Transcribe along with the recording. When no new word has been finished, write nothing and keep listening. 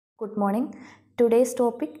Good morning. Today's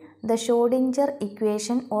topic, the Schrodinger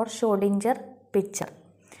equation or Schrodinger picture.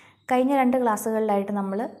 കഴിഞ്ഞ രണ്ട് ക്ലാസ്സുകളിലായിട്ട്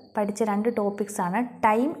നമ്മൾ പഠിച്ച രണ്ട് ടോപ്പിക്സ് ആണ്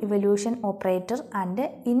time evolution operator and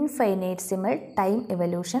ഇൻഫൈനൈറ്റ്സിമൽ time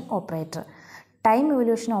evolution operator. Time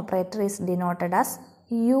evolution operator is denoted as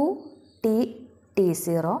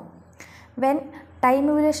UT0. When time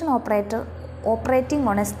evolution operator operating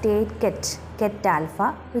on a state ket alpha,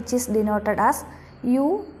 which is denoted as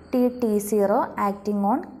UT0 acting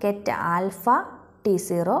on ket alpha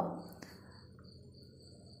T0,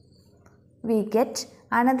 we get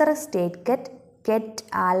another state ket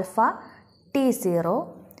alpha T0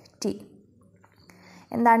 T.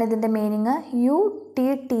 എന്താണ് ഇതിൻ്റെ meaning?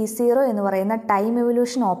 UT0 എന്ന് പറയുന്ന time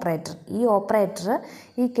evolution operator, ഈ operator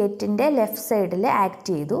ഈ കെറ്റിൻ്റെ left സൈഡിൽ act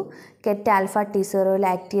ചെയ്തു. കെറ്റ് alpha T0യിൽ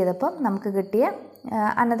act ചെയ്തപ്പോൾ നമുക്ക് കിട്ടിയ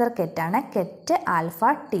another കെറ്റാണ് കെറ്റ് alpha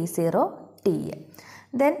T0 T.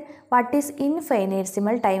 Then what is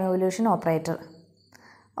ഇൻഫൈനൈറ്റ്സിമൽ time evolution operator?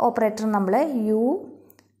 Operator നമ്മൾ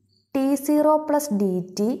T0 പ്ലസ്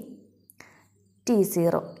DT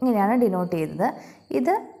T0 ഇങ്ങനെയാണ് ഡിനോട്ട് ചെയ്തത്.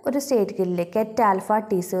 ഇത് ഒരു സ്റ്റേറ്റ് കെറ്റിൽ കെറ്റ് ആൽഫ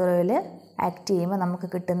T0യിൽ ആക്ട് ചെയ്യുമ്പോൾ നമുക്ക്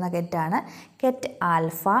കിട്ടുന്ന കെറ്റാണ് കെറ്റ്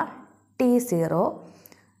ആൽഫ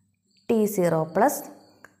T0 പ്ലസ്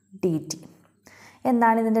DT.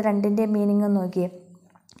 എന്താണ് ഇതിൻ്റെ രണ്ടിൻ്റെ മീനിങ് എന്ന് നോക്കിയേ.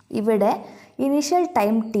 ഇവിടെ ഇനീഷ്യൽ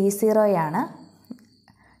ടൈം T0 ആണ്.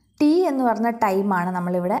 T എന്ന് പറഞ്ഞ ടൈമാണ്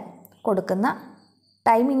നമ്മളിവിടെ കൊടുക്കുന്ന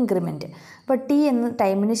ടൈം ഇൻക്രിമെൻറ്റ്. അപ്പോൾ T എന്ന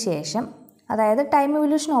ടൈമിന് ശേഷം, അതായത് ടൈം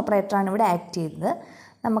ഇവല്യൂഷൻ ഓപ്പറേറ്ററാണ് ഇവിടെ ആക്ട് ചെയ്തത്,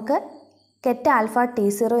 നമുക്ക് കെറ്റ് ആൽഫ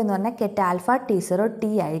T0 എന്ന് പറഞ്ഞാൽ കെറ്റ് ആൽഫ T0 T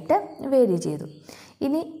ആയിട്ട് വേരി ചെയ്തു.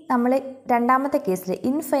 ഇനി നമ്മൾ രണ്ടാമത്തെ കേസിൽ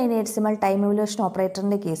ഇൻഫൈനൈറ്റ്സിമൽ ടൈം ഇവല്യൂഷൻ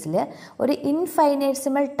ഓപ്പറേറ്ററിൻ്റെ കേസിൽ ഒരു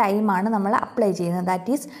ഇൻഫൈനൈറ്റ്സിമൽ ടൈമാണ് നമ്മൾ അപ്ലൈ ചെയ്യുന്നത്.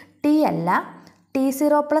 ദാറ്റ് ഈസ് T അല്ല,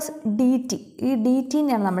 T0 പ്ലസ് DT. ഈ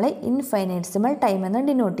DTനെയാണ് നമ്മൾ ഇൻഫൈനൈറ്റ്സിമൽ ടൈം എന്ന്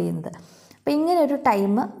ഡിനോട്ട് ചെയ്യുന്നത്. അപ്പോൾ ഇങ്ങനെ ഒരു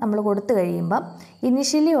ടൈം നമ്മൾ കൊടുത്തു കഴിയുമ്പം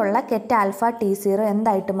ഇനിഷ്യലി ഉള്ള കെറ്റ് ആൽഫ T0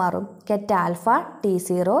 എന്തായിട്ട് മാറും? കെറ്റ് ആൽഫ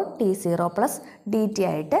T0 പ്ലസ് DT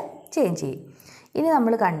ആയിട്ട് ചേഞ്ച് ചെയ്യും. ഇനി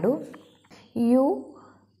നമ്മൾ കണ്ടു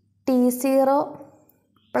UT0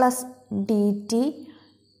 plus DT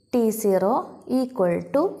T0 equal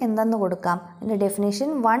to എന്തെന്ന് കൊടുക്കാം? അതിൻ്റെ definition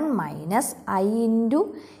 1 minus I into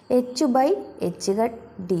H by H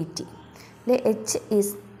DT. H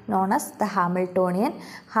is known as the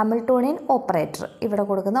Hamiltonian operator. ഇവിടെ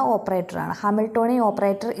കൊടുക്കുന്ന ഓപ്പറേറ്ററാണ്. Hamiltonian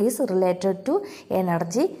operator is related to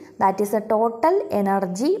energy, that is the total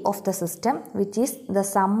energy of the system which is the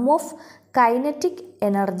sum of kinetic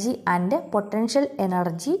energy and potential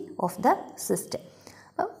energy of the system.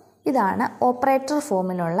 ഇതാണ് operator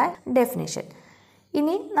ഫോമിലുള്ള definition.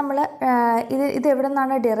 ഇനി നമ്മൾ ഇത് എവിടെ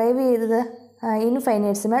നിന്നാണ് derive ചെയ്തത്?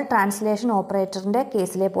 ഇൻഫൈനൈറ്റ്സിമൽ ട്രാൻസ്ലേഷൻ ഓപ്പറേറ്ററിൻ്റെ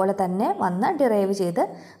കേസിലെ പോലെ തന്നെ വന്ന് ഡിറൈവ് ചെയ്ത്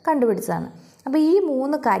കണ്ടുപിടിച്ചതാണ്. അപ്പോൾ ഈ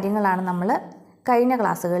മൂന്ന് കാര്യങ്ങളാണ് നമ്മൾ കഴിഞ്ഞ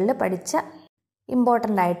ക്ലാസ്സുകളിൽ പഠിച്ച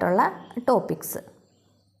ഇമ്പോർട്ടൻ്റ് ആയിട്ടുള്ള ടോപ്പിക്സ്.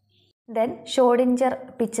 ദെൻ ഷ്രോഡിഞ്ചർ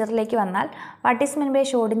പിക്ചറിലേക്ക് വന്നാൽ, what is mean by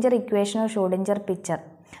Schrödinger equation or Schrödinger picture?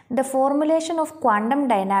 The formulation of quantum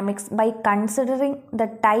dynamics by considering the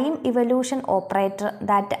time evolution operator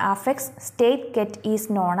that affects state ket is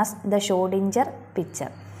known as the Schrodinger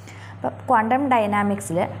picture. അപ്പോൾ quantum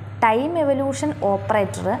ഡൈനാമിക്സിൽ time evolution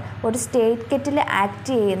operator ഒരു state kettle act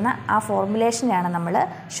ചെയ്യുന്ന ആ ഫോർമുലേഷനെയാണ് നമ്മൾ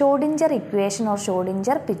Schrödinger equation or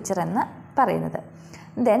Schrödinger picture എന്ന് പറയുന്നത്.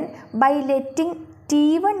 Then bye letting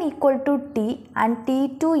T1 equal to T and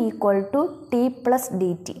T2 equal to T plus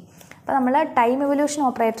DT. അപ്പോൾ നമ്മൾ time evolution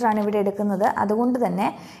ഓപ്പറേറ്ററാണ് ഇവിടെ എടുക്കുന്നത്. അതുകൊണ്ട് തന്നെ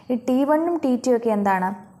ഈ T1ഉം T2 ഒക്കെ എന്താണ്?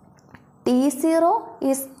 T0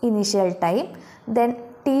 is initial time, then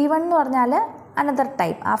T1 എന്ന് പറഞ്ഞാൽ another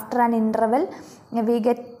time. After an interval we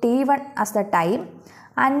get T1 as the time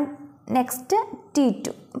and next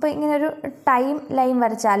T2. അപ്പോൾ ഇങ്ങനൊരു ടൈം ലൈൻ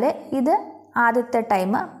വരച്ചാൽ ഇത് ആദ്യത്തെ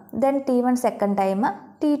time, then T1 second time,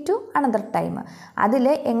 T2 another time. അതിൽ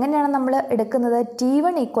എങ്ങനെയാണ് നമ്മൾ എടുക്കുന്നത്?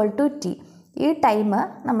 T1 equal to T. ഈ ടൈം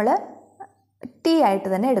നമ്മൾ T ആയിട്ട്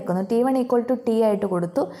തന്നെ എടുക്കുന്നു. T1 ഈക്വൽ ടു T ആയിട്ട്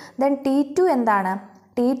കൊടുത്തു. ദെൻ T2 എന്താണ്?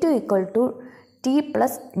 T2 equal to T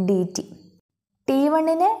plus DT.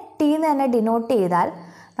 T1നെ T എന്ന് തന്നെ ഡിനോട്ട് ചെയ്താൽ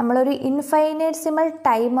നമ്മളൊരു ഇൻഫൈനൈറ്റ്സിമൽ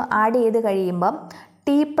ടൈം ആഡ് ചെയ്ത് കഴിയുമ്പം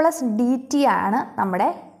T പ്ലസ് DT ആണ് നമ്മുടെ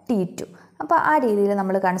T2. അപ്പോൾ ആ രീതിയിൽ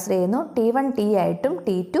നമ്മൾ കൺസിഡർ ചെയ്യുന്നു. T1 T ആയിട്ടും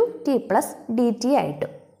T2 T പ്ലസ് DT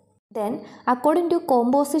ആയിട്ടും. Then according to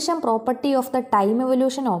composition property of the time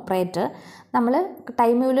evolution operator, നമ്മൾ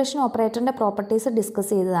ടൈം എവല്യൂഷൻ ഓപ്പറേറ്ററിൻ്റെ പ്രോപ്പർട്ടീസ്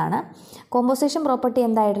ഡിസ്കസ് ചെയ്തതാണ്. കോമ്പോസിഷൻ പ്രോപ്പർട്ടി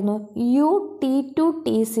എന്തായിരുന്നു? UT2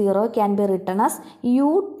 T0 can be written as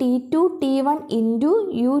UT2 T1 into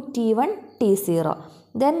UT1 T0.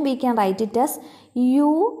 Then we can write it as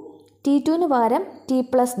T2ന് പകരം T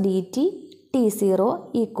plus DT T0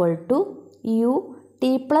 equal to UT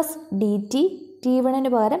plus dt T1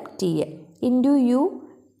 പകരം T into U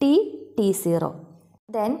T T0.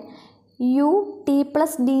 Then you T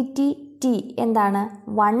plus D T T എന്താണ്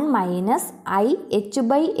 1 minus I H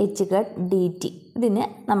by H gut D T. ഇതിന്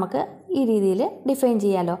നമുക്ക് ഈ രീതിയിൽ define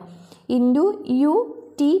ചെയ്യാമല്ലോ. Into U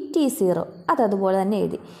T T0 അതതുപോലെ തന്നെ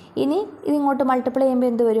എഴുതി. ഇനി ഇതിങ്ങോട്ട് മൾട്ടിപ്ലൈ ചെയ്യുമ്പോൾ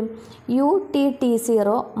എന്ത് വരും? U T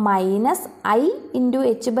T0 minus I into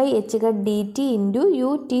H by H gut D T into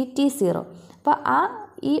U T T0. അപ്പോൾ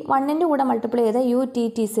ഈ 1ൻ്റെ കൂടെ മൾട്ടിപ്ലൈ ചെയ്ത യു ടി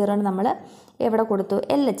T0 നമ്മൾ എവിടെ കൊടുത്തു?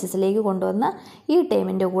 എൽ എച്ച് എസിലേക്ക് കൊണ്ടുവന്ന് ഈ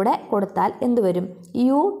ടേമിൻ്റെ കൂടെ കൊടുത്താൽ എന്ത് വരും?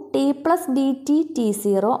 U T plus D T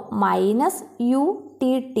T0 minus U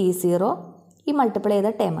T T0 ഈ മൾട്ടിപ്ലൈ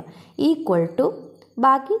ചെയ്ത ടേം ഈക്വൽ ടു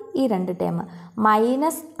ബാക്കി ഈ രണ്ട് term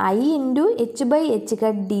minus I into H by H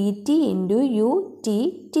gut D T into U T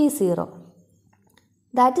T0.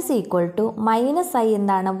 That is equal to minus I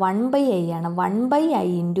എന്താണ്? 1/i ആണ്. 1/i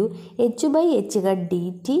into H by H gut D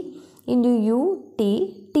T into U T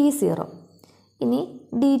T0. ഇനി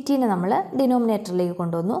D ടിനെ നമ്മൾ ഡിനോമിനേറ്ററിലേക്ക്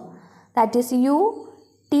കൊണ്ടുവന്നു. That is U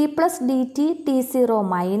T plus D T T0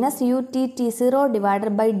 minus U T T0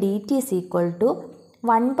 divided by D T is equal to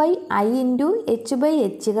 1/i into H by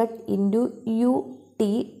H gut into U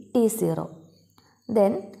T T0.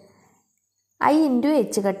 Then I into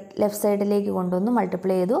H gut left സൈഡിലേക്ക് കൊണ്ടുവന്ന്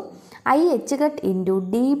multiply ചെയ്തു. I H gut into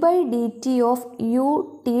D by D T of U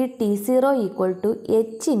T T0 equal to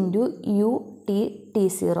H into U T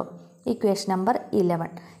T0. Equation number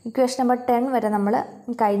 11. Equation number 10 വരെ നമ്മൾ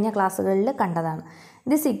കഴിഞ്ഞ ക്ലാസ്സുകളിൽ കണ്ടതാണ്.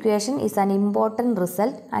 This equation is an important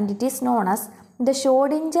result and it is known as the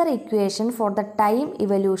Schrödinger equation for the time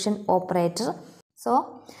evolution operator. So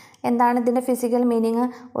എന്താണ് ഇതിൻ്റെ physical meaning?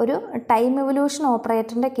 ഒരു time evolution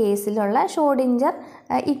ഓപ്പറേറ്ററിൻ്റെ കേസിലുള്ള Schrödinger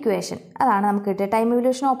equation അതാണ് നമുക്ക് കിട്ടിയത്. ടൈം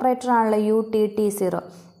ഇവല്യൂഷൻ ഓപ്പറേറ്റർ ആണല്ലോ യു ടി T0.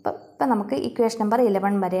 ഇപ്പം നമുക്ക് equation number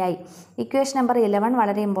 11 വരെയായി. ഇക്വേഷൻ നമ്പർ 11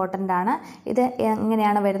 വളരെ ഇമ്പോർട്ടൻ്റ് ആണ്. ഇത്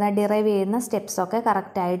എങ്ങനെയാണ് വരുന്നത്, ഡിറൈവ് ചെയ്യുന്ന സ്റ്റെപ്സൊക്കെ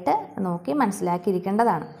കറക്റ്റായിട്ട് നോക്കി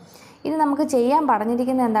മനസ്സിലാക്കിയിരിക്കേണ്ടതാണ്. ഇനി നമുക്ക് ചെയ്യാൻ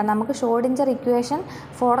പറഞ്ഞിരിക്കുന്നത് എന്താണ്? നമുക്ക് ഷ്രോഡിഞ്ചർ ഇക്വേഷൻ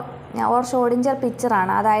ഓർ ഷ്രോഡിഞ്ചർ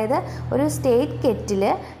പിക്ചറാണ്. അതായത് ഒരു സ്റ്റേറ്റ് കെറ്റിൽ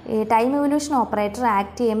ഈ ടൈം ഇവല്യൂഷൻ ഓപ്പറേറ്റർ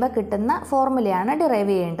ആക്ട് ചെയ്യുമ്പോൾ കിട്ടുന്ന ഫോർമുലയാണ് ഡിറൈവ്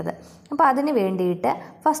ചെയ്യേണ്ടത്. അപ്പോൾ അതിന് വേണ്ടിയിട്ട്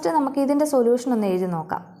ഫസ്റ്റ് നമുക്ക് ഇതിൻ്റെ സൊല്യൂഷൻ ഒന്ന് എഴുതി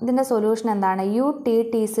നോക്കാം. ഇതിൻ്റെ സൊല്യൂഷൻ എന്താണ്? യു ടി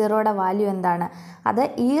T0യുടെ വാല്യൂ എന്താണ്? അത്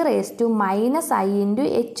E raise to minus I into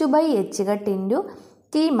H by H gut into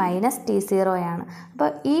T minus T0 ആണ്. അപ്പോൾ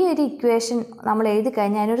ഈ ഒരു ഇക്വേഷൻ നമ്മൾ എഴുതി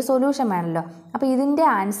കഴിഞ്ഞാൽ അതിനൊരു സൊല്യൂഷൻ വേണമല്ലോ. അപ്പോൾ ഇതിൻ്റെ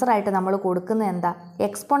ആൻസറായിട്ട് നമ്മൾ കൊടുക്കുന്നത് എന്താ?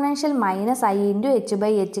 Exponential minus I into H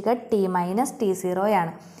by H gut T minus T0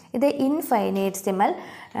 ആണ്. ഇത് ഇൻഫൈനൈറ്റ്സിമൽ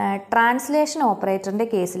ട്രാൻസ്ലേഷൻ ഓപ്പറേറ്ററിൻ്റെ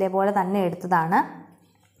കേസിലെ പോലെ തന്നെ എടുത്തതാണ്.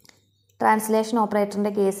 ട്രാൻസ്ലേഷൻ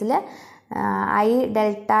ഓപ്പറേറ്ററിൻ്റെ കേസിൽ I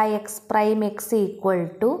delta X prime X equal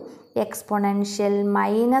to exponential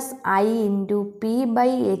minus I into P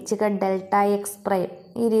by H gut delta X prime.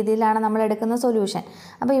 ഈ രീതിയിലാണ് നമ്മൾ എടുക്കുന്ന സൊല്യൂഷൻ.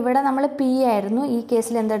 അപ്പോൾ ഇവിടെ നമ്മൾ പി ആയിരുന്നു, ഈ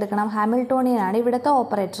കേസിൽ എന്തെടുക്കണം? ഹാമിൽട്ടോണിയൻ ആണ് ഇവിടുത്തെ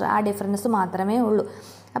ഓപ്പറേറ്റർ. ആ ഡിഫറൻസ് മാത്രമേ ഉള്ളൂ.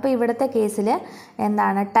 അപ്പോൾ ഇവിടുത്തെ കേസിൽ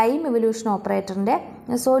എന്താണ്? Time evolution ഓപ്പറേറ്ററിൻ്റെ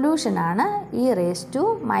സൊല്യൂഷനാണ് E raise to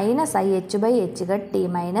minus I H by H gut T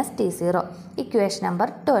minus T0. Equation number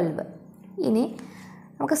 12. ഇനി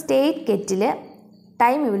നമുക്ക് state kettle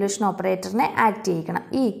time evolution ഓപ്പറേറ്ററിനെ act ചെയ്യിക്കണം.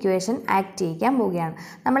 ഈ ഇക്വേഷൻ ആക്ട് ചെയ്യിക്കാൻ പോവുകയാണ്.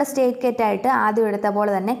 നമ്മൾ സ്റ്റേറ്റ് കെറ്റായിട്ട് ആദ്യം എടുത്ത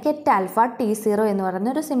പോലെ തന്നെ കെറ്റ് ആൽഫ T0 എന്ന്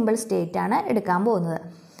പറയുന്നൊരു സിമ്പിൾ സ്റ്റേറ്റാണ് എടുക്കാൻ പോകുന്നത്.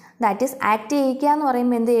 ദാറ്റ് ഈസ് ആക്ട് ചെയ്യിക്കുക എന്ന്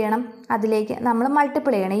പറയുമ്പോൾ എന്ത് ചെയ്യണം? അതിലേക്ക് നമ്മൾ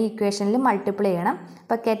മൾട്ടിപ്പിൾ ചെയ്യണം. ഈ ഇക്വേഷനിൽ മൾട്ടിപ്പിൾ ചെയ്യണം.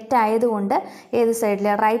 അപ്പോൾ കെറ്റ് ആയതുകൊണ്ട് ഏത് സൈഡിൽ?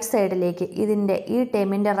 റൈറ്റ് സൈഡിലേക്ക്, ഈ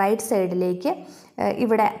ടേമിൻ്റെ റൈറ്റ് സൈഡിലേക്ക്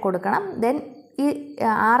ഇവിടെ കൊടുക്കണം. ദെൻ ഈ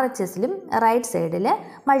RHSലും റൈറ്റ് സൈഡിൽ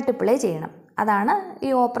മൾട്ടിപ്ലൈ ചെയ്യണം. അതാണ് ഈ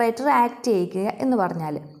ഓപ്പറേറ്റർ ആക്ട് ചെയ്യിക്കുക എന്ന്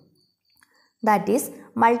പറഞ്ഞാൽ. That is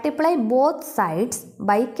multiply both sides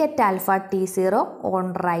by കെറ്റ് alpha T0 on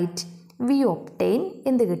right. V obtain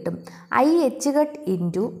എന്ത് കിട്ടും? I H gut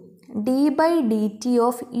into D by D T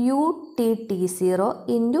of U T T0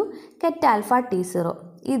 into കെറ്റ് alpha T0.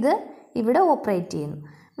 ഇത് ഇവിടെ ഓപ്പറേറ്റ് ചെയ്യുന്നു.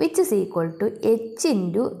 Which is equal to H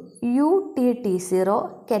into U T T0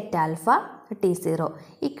 കെറ്റ് alpha T0.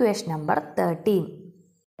 Equation number 13.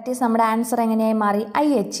 That is നമ്മുടെ answer എങ്ങനെയായി മാറി? I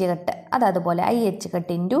H cut. അതുപോലെ I H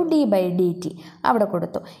cut into D by D T അവിടെ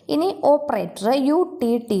കൊടുത്തു. ഇനി operator U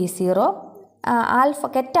T T0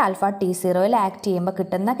 കെറ്റ് alpha T0യിൽ act ചെയ്യുമ്പോൾ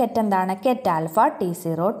കിട്ടുന്ന കെറ്റ് എന്താണ്? കെറ്റ് alpha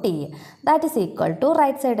T0 T. That is equal to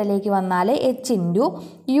right സൈഡിലേക്ക് വന്നാൽ H into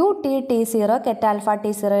U T T0 കെറ്റ് alpha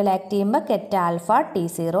T0യിൽ act ചെയ്യുമ്പോൾ കെറ്റ് alpha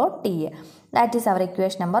T0 T. That is our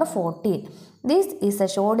equation number 14. This is A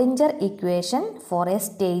Schrödinger equation for A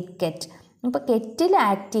state കെറ്റ്. ഇപ്പോൾ kettle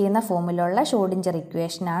act ചെയ്യുന്ന ഫോമിലുള്ള Schrödinger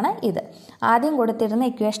ഇക്വേഷനാണ് ഇത്. ആദ്യം കൊടുത്തിരുന്ന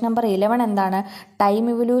equation number 11 എന്താണ്? Time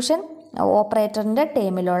evolution ഓപ്പറേറ്ററിൻ്റെ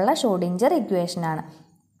ടേമിലുള്ള Schrödinger ഇക്വേഷനാണ്.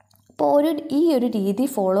 അപ്പോൾ ഈ ഒരു രീതി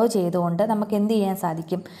ഫോളോ ചെയ്തുകൊണ്ട് നമുക്ക് എന്ത് ചെയ്യാൻ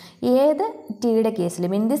സാധിക്കും? ഏത് ടിയുടെ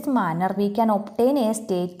കേസിലും in this manor we can obtain A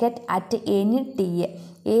statement at any T.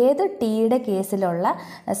 ഏത് ടിയുടെ കേസിലുള്ള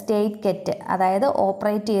സ്റ്റേറ്റ്മെൻറ്റ്, അതായത്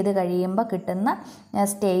ഓപ്പറേറ്റ് ചെയ്ത് കഴിയുമ്പോൾ കിട്ടുന്ന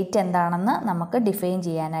സ്റ്റേറ്റ് എന്താണെന്ന് നമുക്ക് ഡിഫൈൻ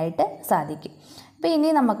ചെയ്യാനായിട്ട് സാധിക്കും. അപ്പോൾ ഇനി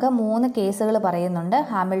നമുക്ക് 3 കേസുകൾ പറയുന്നുണ്ട്.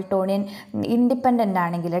 ഹാമിൽട്ടോണിയൻ ഇൻഡിപെൻഡൻ്റ്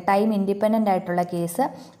ആണെങ്കിൽ ടൈം ഇൻഡിപെൻഡൻ്റ് ആയിട്ടുള്ള കേസ്,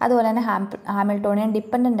 അതുപോലെ തന്നെ ഹാമിൽട്ടോണിയൻ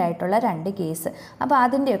ഡിപ്പെൻഡൻ്റ് ആയിട്ടുള്ള 2 കേസ്. അപ്പോൾ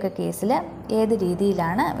അതിൻ്റെയൊക്കെ കേസിൽ ഏത്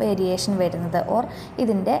രീതിയിലാണ് വേരിയേഷൻ വരുന്നത് ഓർ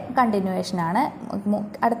ഇതിൻ്റെ കണ്ടിന്യൂവേഷനാണ്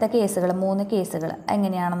അടുത്ത കേസുകൾ, 3 കേസുകൾ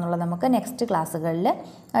എങ്ങനെയാണെന്നുള്ളത് നമുക്ക് നെക്സ്റ്റ് ക്ലാസ്സുകളിൽ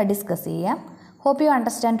ഡിസ്കസ് ചെയ്യാം. Hope you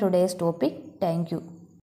understand today's topic. Thank you.